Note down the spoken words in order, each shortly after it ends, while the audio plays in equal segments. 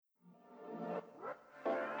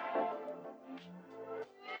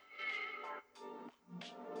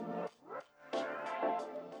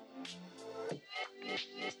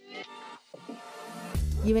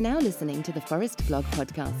You are now listening to the Forest Blog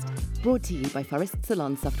Podcast, brought to you by Forest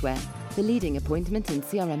Salon Software, the leading appointment and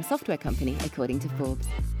CRM software company according to Forbes.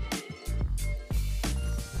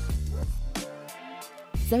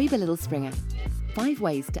 Zoe Belittle-Springer, 5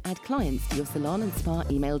 ways to add clients to your salon and spa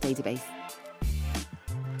email database.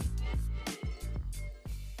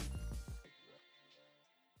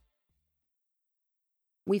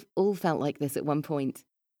 We've all felt like this at one point.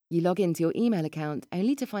 You log into your email account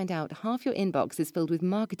only to find out half your inbox is filled with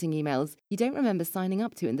marketing emails you don't remember signing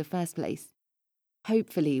up to in the first place.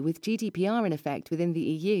 Hopefully, with GDPR in effect within the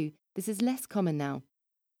EU, this is less common now.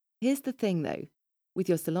 Here's the thing though, with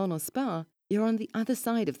your salon or spa, you're on the other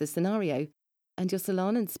side of the scenario, and your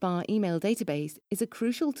salon and spa email database is a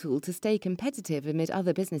crucial tool to stay competitive amid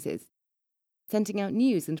other businesses. Sending out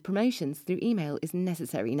news and promotions through email is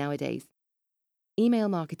necessary nowadays. Email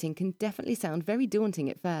marketing can definitely sound very daunting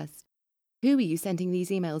at first. Who are you sending these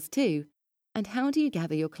emails to? And how do you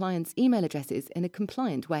gather your clients' email addresses in a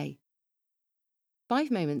compliant way?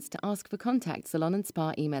 5 moments to ask for contact salon and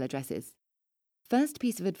spa email addresses. First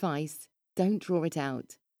piece of advice, don't draw it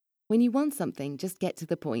out. When you want something, just get to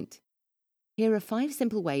the point. Here are 5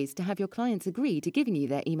 simple ways to have your clients agree to giving you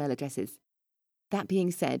their email addresses. That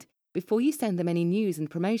being said, before you send them any news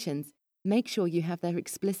and promotions, make sure you have their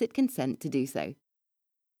explicit consent to do so.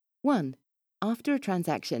 1. After a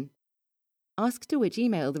transaction. Ask to which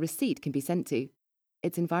email the receipt can be sent to.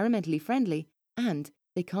 It's environmentally friendly and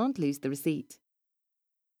they can't lose the receipt.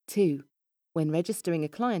 2. When registering a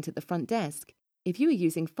client at the front desk, if you are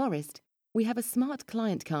using Forest, we have a smart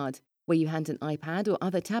client card where you hand an iPad or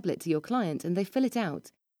other tablet to your client and they fill it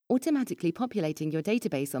out, automatically populating your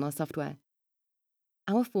database on our software.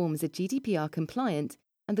 Our forms are GDPR compliant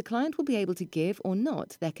and the client will be able to give or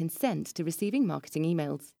not their consent to receiving marketing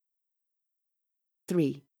emails.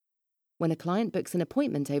 3. When a client books an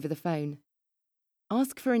appointment over the phone.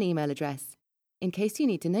 Ask for an email address, in case you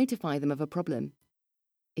need to notify them of a problem.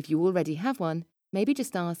 If you already have one, maybe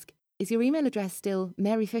just ask, is your email address still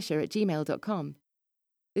maryfisher@gmail.com?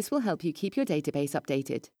 This will help you keep your database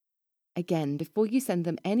updated. Again, before you send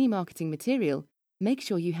them any marketing material, make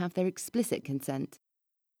sure you have their explicit consent.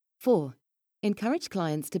 4. Encourage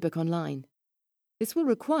clients to book online. This will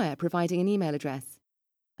require providing an email address.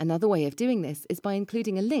 Another way of doing this is by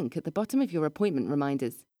including a link at the bottom of your appointment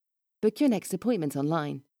reminders. Book your next appointment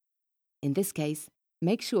online. In this case,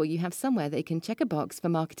 make sure you have somewhere they can check a box for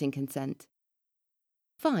marketing consent.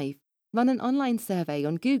 5. Run an online survey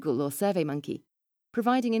on Google or SurveyMonkey.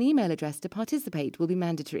 Providing an email address to participate will be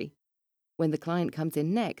mandatory. When the client comes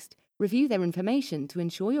in next, review their information to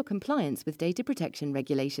ensure your compliance with data protection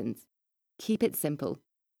regulations. Keep it simple.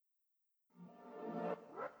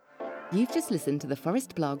 You've just listened to the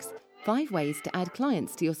Forest Blog's 5 ways to add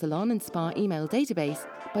clients to your salon and spa email database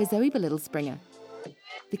by Zoe Belittle-Springer.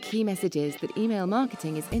 The key message is that email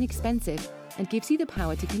marketing is inexpensive and gives you the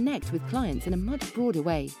power to connect with clients in a much broader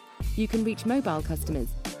way. You can reach mobile customers,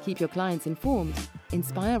 keep your clients informed,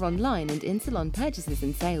 inspire online and in-salon purchases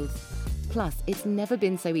and sales. Plus, it's never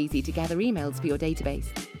been so easy to gather emails for your database.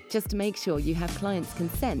 Just make sure you have clients'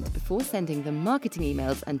 consent before sending them marketing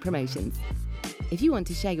emails and promotions. If you want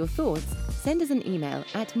to share your thoughts, send us an email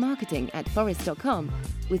at marketing@forest.com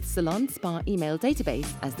with Salon Spa email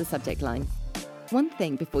database as the subject line. One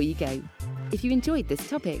thing before you go. If you enjoyed this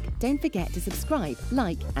topic, don't forget to subscribe,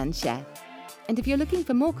 like and share. And if you're looking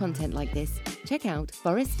for more content like this, check out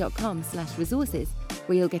forest.com/resources,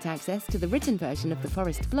 where you'll get access to the written version of the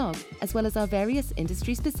Forest blog, as well as our various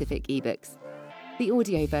industry-specific ebooks. The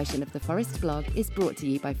audio version of the Forest blog is brought to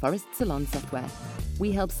you by Forest Salon Software.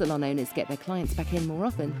 We help salon owners get their clients back in more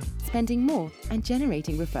often, spending more and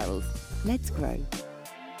generating referrals. Let's grow.